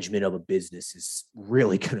management of a business is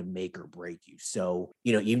really going to make or break you. So,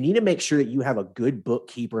 you need to make sure that you have a good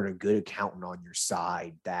bookkeeper and a good accountant on your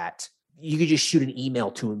side that you could just shoot an email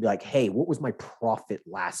to and be like, hey, what was my profit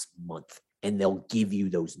last month? And they'll give you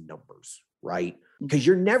those numbers, right? Because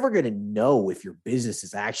you're never going to know if your business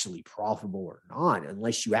is actually profitable or not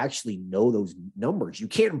unless you actually know those numbers. You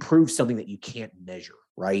can't improve something that you can't measure,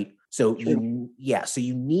 right? So you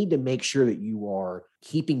need to make sure that you are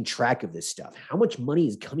keeping track of this stuff. How much money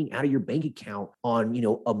is coming out of your bank account on,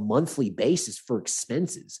 a monthly basis for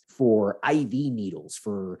expenses, for IV needles,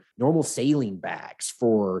 for normal saline bags,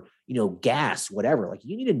 for, gas, whatever. Like,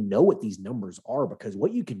 you need to know what these numbers are, because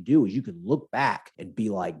what you can do is you can look back and be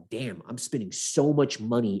like, damn, I'm spending so much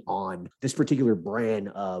money on this particular brand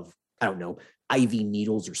of, I don't know, IV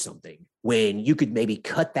needles or something, when you could maybe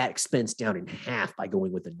cut that expense down in half by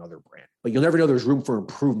going with another brand. But you'll never know there's room for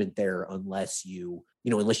improvement there unless you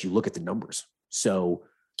look at the numbers. So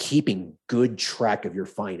keeping good track of your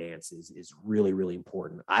finances is really, really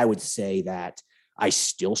important. I would say that I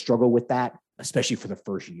still struggle with that, especially for the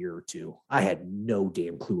first year or two. I had no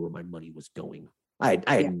damn clue where my money was going. I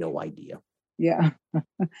had no idea. Yeah,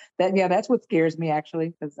 that's what scares me,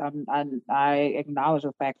 actually, because I acknowledge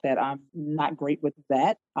the fact that I'm not great with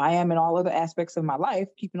that. I am in all other aspects of my life,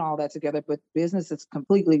 keeping all that together, but business is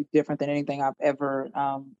completely different than anything I've ever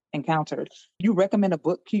encountered. You recommend a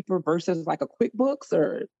bookkeeper versus like a QuickBooks,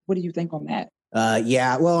 or what do you think on that?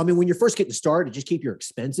 Yeah. Well, I mean, when you're first getting started, just keep your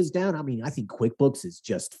expenses down. I mean, I think QuickBooks is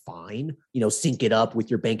just fine. Sync it up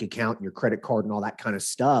with your bank account and your credit card and all that kind of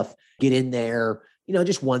stuff. Get in there,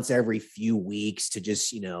 just once every few weeks to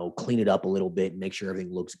just, clean it up a little bit and make sure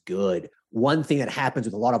everything looks good. One thing that happens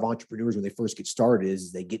with a lot of entrepreneurs when they first get started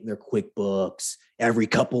is they get in their QuickBooks every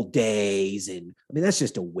couple days. And I mean, that's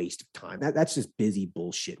just a waste of time. That's just busy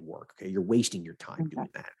bullshit work. Okay. You're wasting your time doing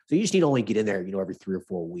that. So you just need to only get in there, every 3 or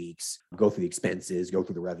 4 weeks, go through the expenses, go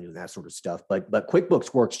through the revenue and that sort of stuff. But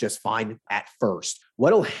QuickBooks works just fine at first.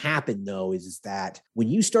 What'll happen though is that when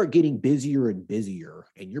you start getting busier and busier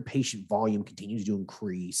and your patient volume continues to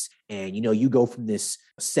increase, and you go from this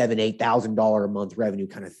 $7,000-8,000 a month revenue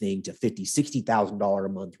kind of thing to $50,000-60,000 a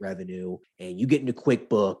month revenue, and you get into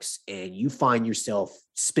QuickBooks and you find yourself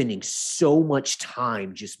spending so much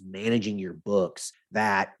time just managing your books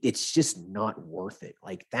that it's just not worth it.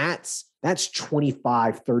 Like that's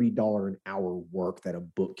 $25-30 an hour work that a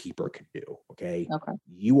bookkeeper can do. Okay.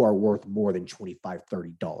 You are worth more than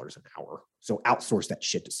 $25-30 an hour. So outsource that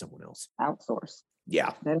shit to someone else. Outsource.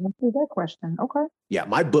 Yeah. That answers that question. Okay. Yeah.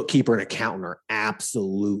 My bookkeeper and accountant are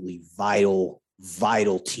absolutely vital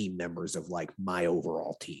team members of like my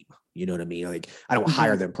overall team. You know what I mean? Like, I don't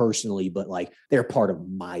hire them personally, but like they're part of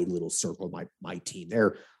my little circle, my team.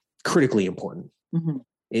 They're critically important.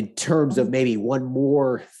 In terms of maybe one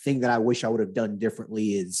more thing that I wish I would have done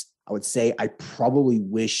differently is, I would say I probably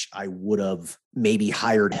wish I would have maybe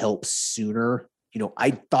hired help sooner.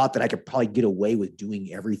 I thought that I could probably get away with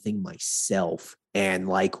doing everything myself. And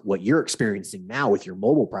like what you're experiencing now with your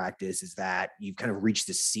mobile practice is that you've kind of reached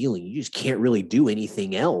the ceiling. You just can't really do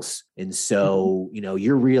anything else. And so,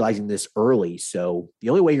 you're realizing this early. So the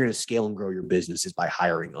only way you're going to scale and grow your business is by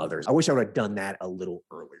hiring others. I wish I would have done that a little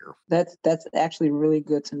earlier. That's actually really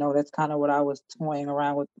good to know. That's kind of what I was toying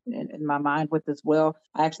around with in my mind with as well.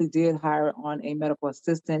 I actually did hire on a medical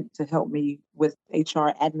assistant to help me with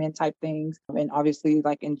HR admin type things. And obviously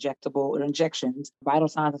like injectable or injections, vital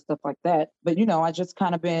signs and stuff like that. But I just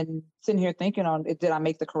kind of been sitting here thinking on it. Did I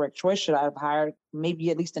make the correct choice? Should I have hired maybe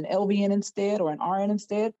at least an LVN instead or an RN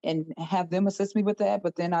instead and have them assist me with that?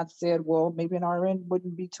 But then I said, well, maybe an RN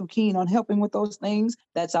wouldn't be too keen on helping with those things.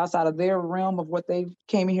 That's outside of their realm of what they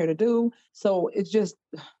came in here to do. So it's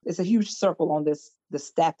a huge circle on the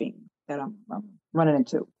staffing that I'm running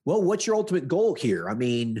into. Well, what's your ultimate goal here? I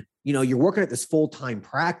mean, you're working at this full-time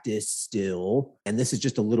practice still, and this is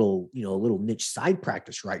just a little niche side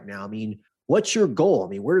practice right now. I mean, what's your goal? I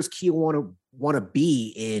mean, where does Kiawana want to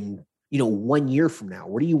be in, 1 year from now?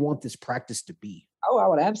 Where do you want this practice to be? Oh, I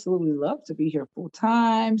would absolutely love to be here full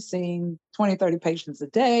time, seeing 20, 30 patients a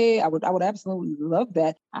day. I would absolutely love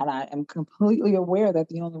that. And I am completely aware that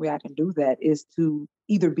the only way I can do that is to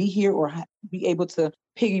either be here or be able to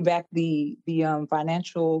piggyback the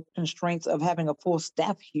financial constraints of having a full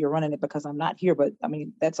staff here running it, because I'm not here. But I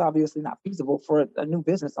mean, that's obviously not feasible for a new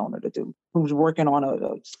business owner to do who's working on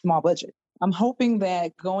a small budget. I'm hoping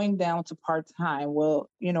that going down to part-time will,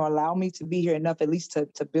 allow me to be here enough at least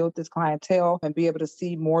to build this clientele and be able to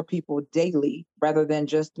see more people daily rather than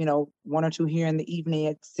just, 1 or 2 here in the evening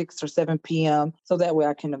at 6 or 7 p.m. So that way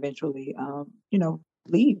I can eventually,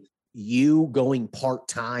 leave. You going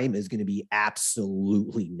part-time is going to be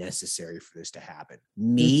absolutely necessary for this to happen.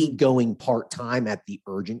 Me going part-time at the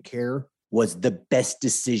urgent care was the best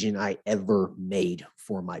decision I ever made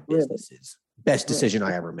for my businesses. Best decision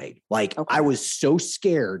I ever made. Like, okay. I was so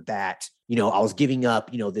scared that, I was giving up,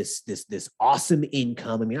 this awesome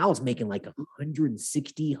income. I mean, I was making like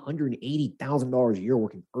 $160,000, $180,000 a year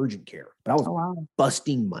working urgent care, but I was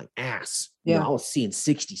busting my ass. I was seeing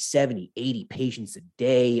 60, 70, 80 patients a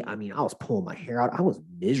day. I mean, I was pulling my hair out. I was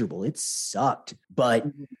miserable. It sucked. But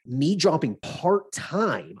me dropping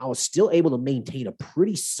part-time, I was still able to maintain a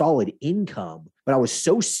pretty solid income. But I was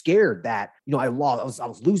so scared that, I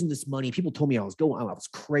was losing this money. People told me I was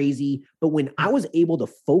crazy. But when I was able to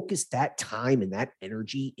focus that time and that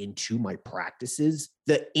energy into my practices,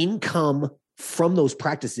 the income from those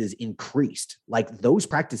practices increased. Like, those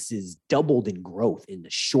practices doubled in growth in a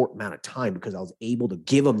short amount of time because I was able to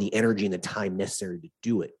give them the energy and the time necessary to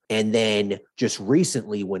do it. And then just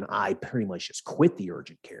recently, when I pretty much just quit the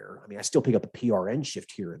urgent care, I mean, I still pick up a PRN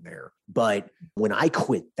shift here and there, but when I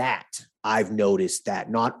quit that, I've noticed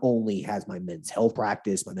that not only has my men's health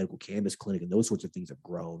practice, my medical cannabis clinic, and those sorts of things have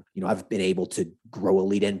grown. I've been able to grow a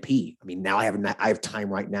lead NP. I mean, now I have time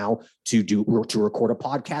right now to record a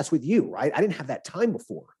podcast with you, right? I didn't have that time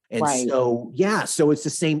before. And so it's the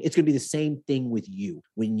same. It's going to be the same thing with you.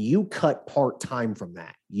 When you cut part-time from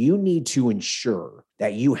that, you need to ensure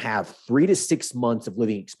that you have 3 to 6 months of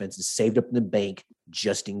living expenses saved up in the bank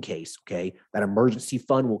just in case. Okay. That emergency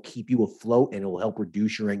fund will keep you afloat and it will help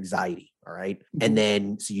reduce your anxiety. All right. And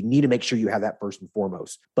then, so you need to make sure you have that first and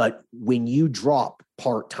foremost. But when you drop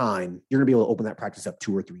part-time, you're going to be able to open that practice up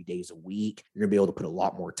 2 or 3 days a week. You're going to be able to put a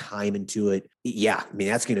lot more time into it. Yeah. I mean,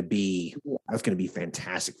 that's going to be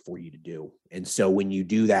fantastic for you to do. And so when you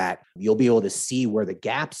do that, you'll be able to see where the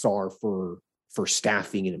gaps are for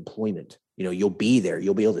staffing and employment. You'll be there.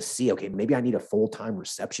 You'll be able to see, okay, maybe I need a full-time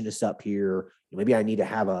receptionist up here. Maybe I need to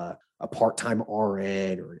have a part-time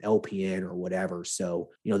RN or an LPN or whatever. So,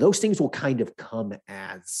 those things will kind of come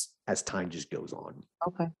as time just goes on.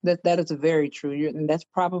 Okay. That is very true. And that's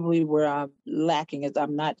probably where I'm lacking, is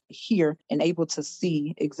I'm not here and able to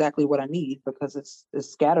see exactly what I need because it's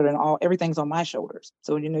scattered and everything's on my shoulders.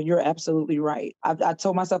 So, you're absolutely right. I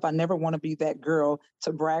told myself I never want to be that girl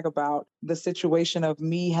to brag about the situation of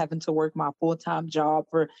me having to work my full-time job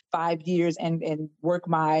for 5 years and work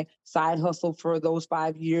my side hustle for those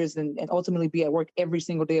 5 years and ultimately be at work every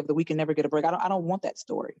single day of the week and never get a break. I don't want that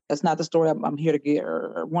story. That's not the story I'm here to get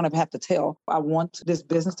or want to have to tell. I want this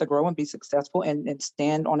business to grow and be successful and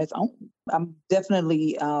stand on its own. I'm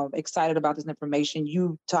definitely excited about this information.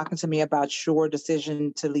 You talking to me about your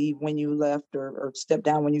decision to leave when you left or step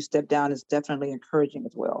down when you stepped down is definitely encouraging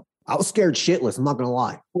as well. I was scared shitless. I'm not going to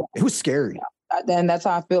lie. Yeah. It was scary. Yeah. And that's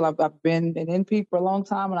how I feel. I've been an NP for a long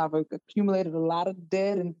time and I've accumulated a lot of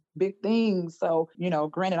debt and big things. So,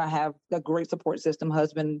 granted, I have a great support system,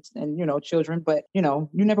 husband and, children, but, you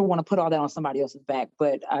never want to put all that on somebody else's back.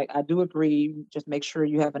 But I do agree. Just make sure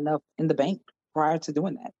you have enough in the bank prior to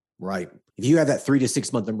doing that. Right. If you have that 3 to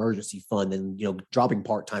 6 month emergency fund, then, dropping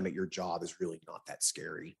part-time at your job is really not that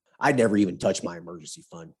scary. I never even touched my emergency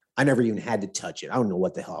fund. I never even had to touch it. I don't know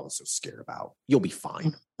what the hell I was so scared about. You'll be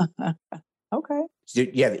fine. Okay. So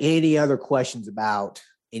do you have any other questions about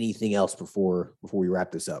anything else before we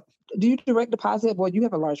wrap this up? Do you direct deposit? Well, you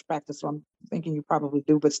have a large practice, so I'm thinking you probably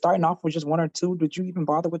do. But starting off with just 1 or 2, did you even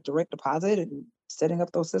bother with direct deposit and setting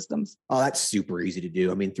up those systems? Oh, that's super easy to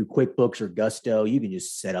do. I mean, through QuickBooks or Gusto, you can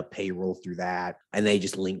just set up payroll through that, and they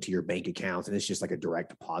just link to your bank accounts, and it's just like a direct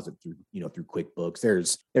deposit through, through QuickBooks.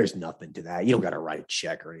 There's nothing to that. You don't got to write a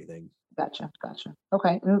check or anything. Gotcha.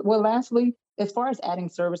 Okay. Well, lastly, as far as adding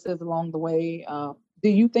services along the way, do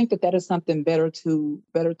you think that is something better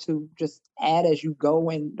to just add as you go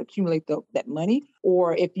and accumulate that money,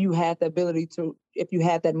 or if you had the ability to, if you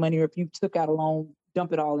had that money, or if you took out a loan,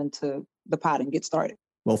 dump it all into the pot and get started?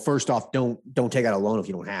 Well, first off, don't take out a loan if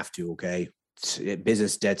you don't have to. Okay.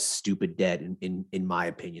 Business debt's stupid debt in my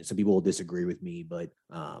opinion. Some people will disagree with me, but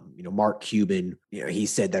Mark Cuban, he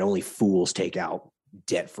said that only fools take out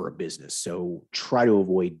debt for a business. So try to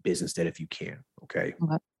avoid business debt if you can. Okay.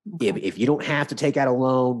 Okay. If you don't have to take out a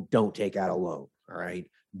loan, don't take out a loan. All right.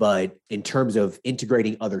 But in terms of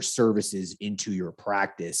integrating other services into your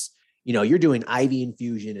practice, you're doing IV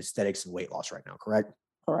infusion, aesthetics, and weight loss right now, correct?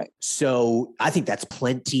 All right. So I think that's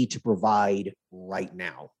plenty to provide right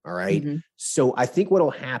now. All right. Mm-hmm. So I think what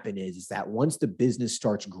will happen is that once the business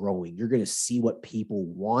starts growing, you're going to see what people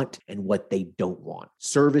want and what they don't want.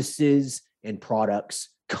 Services and products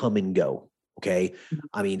come and go. Okay.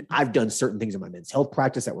 I mean, I've done certain things in my men's health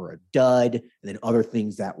practice that were a dud, and then other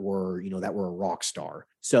things that were, that were a rock star.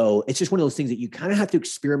 So it's just one of those things that you kind of have to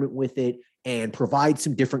experiment with it and provide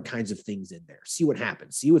some different kinds of things in there. See what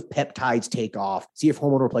happens. See if peptides take off. See if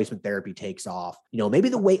hormone replacement therapy takes off. Maybe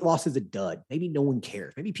the weight loss is a dud. Maybe no one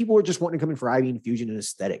cares. Maybe people are just wanting to come in for IV infusion and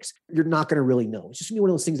aesthetics. You're not going to really know. It's just going to be one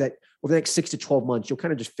of those things that over the next 6 to 12 months, you'll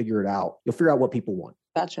kind of just figure it out. You'll figure out what people want.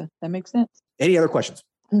 Gotcha. That makes sense. Any other questions?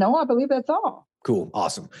 No, I believe that's all. Cool.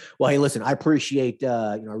 Awesome. Well, hey, listen, I appreciate,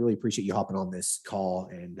 I really appreciate you hopping on this call,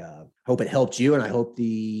 and hope it helped you. And I hope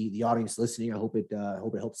the audience listening, I hope it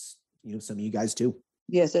helps, some of you guys too.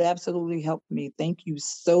 Yes, it absolutely helped me. Thank you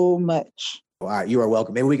so much. All right. You are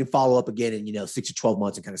welcome. Maybe we can follow up again in, 6 to 12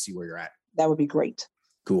 months and kind of see where you're at. That would be great.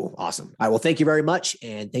 Cool. Awesome. All right. Well, thank you very much.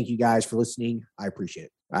 And thank you guys for listening. I appreciate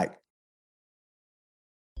it. All right.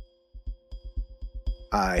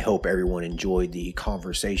 I hope everyone enjoyed the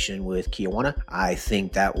conversation with Kiawana. I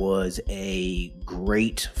think that was a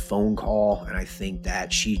great phone call, and I think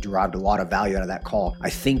that she derived a lot of value out of that call. I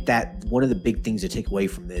think that one of the big things to take away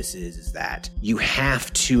from this is that you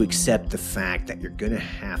have to accept the fact that you're going to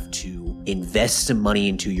have to invest some money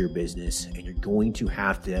into your business, and you're going to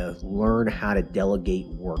have to learn how to delegate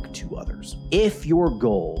work to others. If your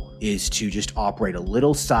goal is to just operate a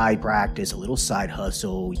little side practice, a little side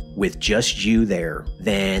hustle with just you there,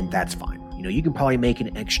 then that's fine. You can probably make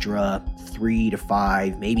an extra $3,000 to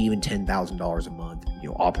 $5,000, maybe even $10,000 a month,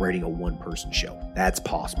 operating a one-person show. That's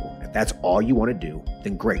possible. If that's all you want to do,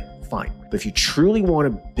 then great, fine. But if you truly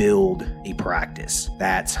want to build a practice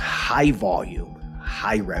that's high volume,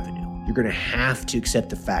 high revenue, you're going to have to accept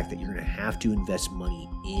the fact that you're going to have to invest money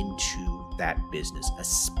into that business,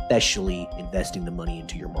 especially investing the money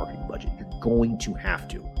into your marketing budget. You're going to have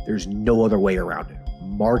to. There's no other way around it.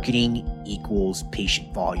 Marketing equals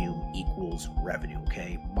patient volume equals revenue,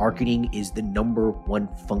 okay? Marketing is the number one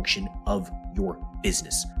function of your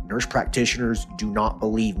business. Nurse practitioners do not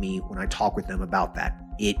believe me when I talk with them about that.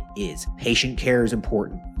 It is. Patient care is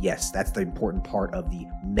important. Yes, that's the important part of the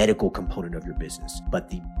medical component of your business. But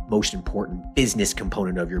the most important business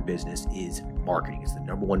component of your business is marketing. It's the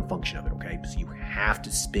number one function of it, okay? So you have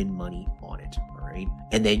to spend money on it, all right?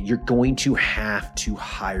 And then you're going to have to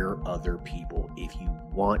hire other people if you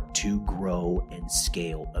want to grow and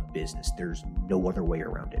scale a business. There's no other way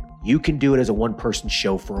around it. You can do it as a one-person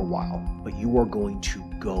show for a while, but you are going to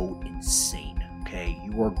go insane, okay?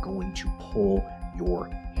 You are going to pull your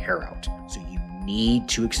hair out. So you need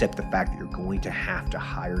to accept the fact that you're going to have to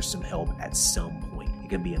hire some help at some point. It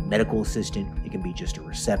can be a medical assistant. It can be just a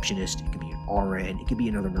receptionist. It can be an RN. It could be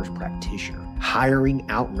another nurse practitioner. Hiring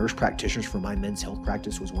out nurse practitioners for my men's health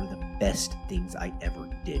practice was one of the best things I ever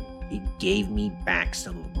did. It gave me back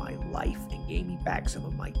some of my life and gave me back some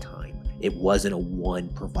of my time. It wasn't a one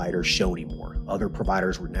provider show anymore. Other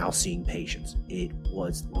providers were now seeing patients. It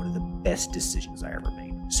was one of the best decisions I ever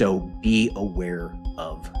made. So be aware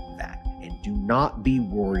of that, and do not be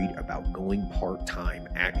worried about going part-time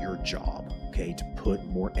at your job, okay, to put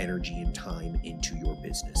more energy and time into your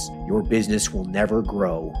business. Your business will never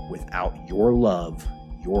grow without your love,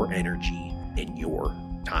 your energy, and your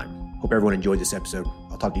time. Hope everyone enjoyed this episode.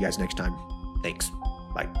 I'll talk to you guys next time. Thanks.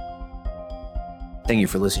 Bye. Thank you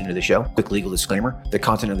for listening to the show. Quick legal disclaimer. The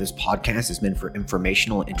content of this podcast is meant for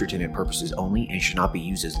informational and entertainment purposes only and should not be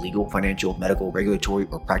used as legal, financial, medical, regulatory,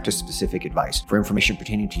 or practice-specific advice. For information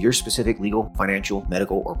pertaining to your specific legal, financial,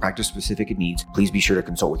 medical, or practice-specific needs, please be sure to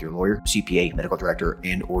consult with your lawyer, CPA, medical director,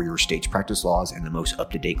 and or your state's practice laws and the most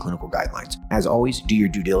up-to-date clinical guidelines. As always, do your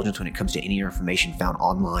due diligence when it comes to any information found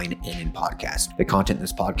online and in podcasts. The content in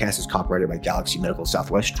this podcast is copyrighted by Galaxy Medical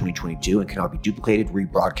Southwest 2022 and cannot be duplicated,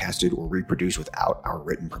 rebroadcasted, or reproduced without our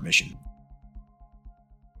written permission.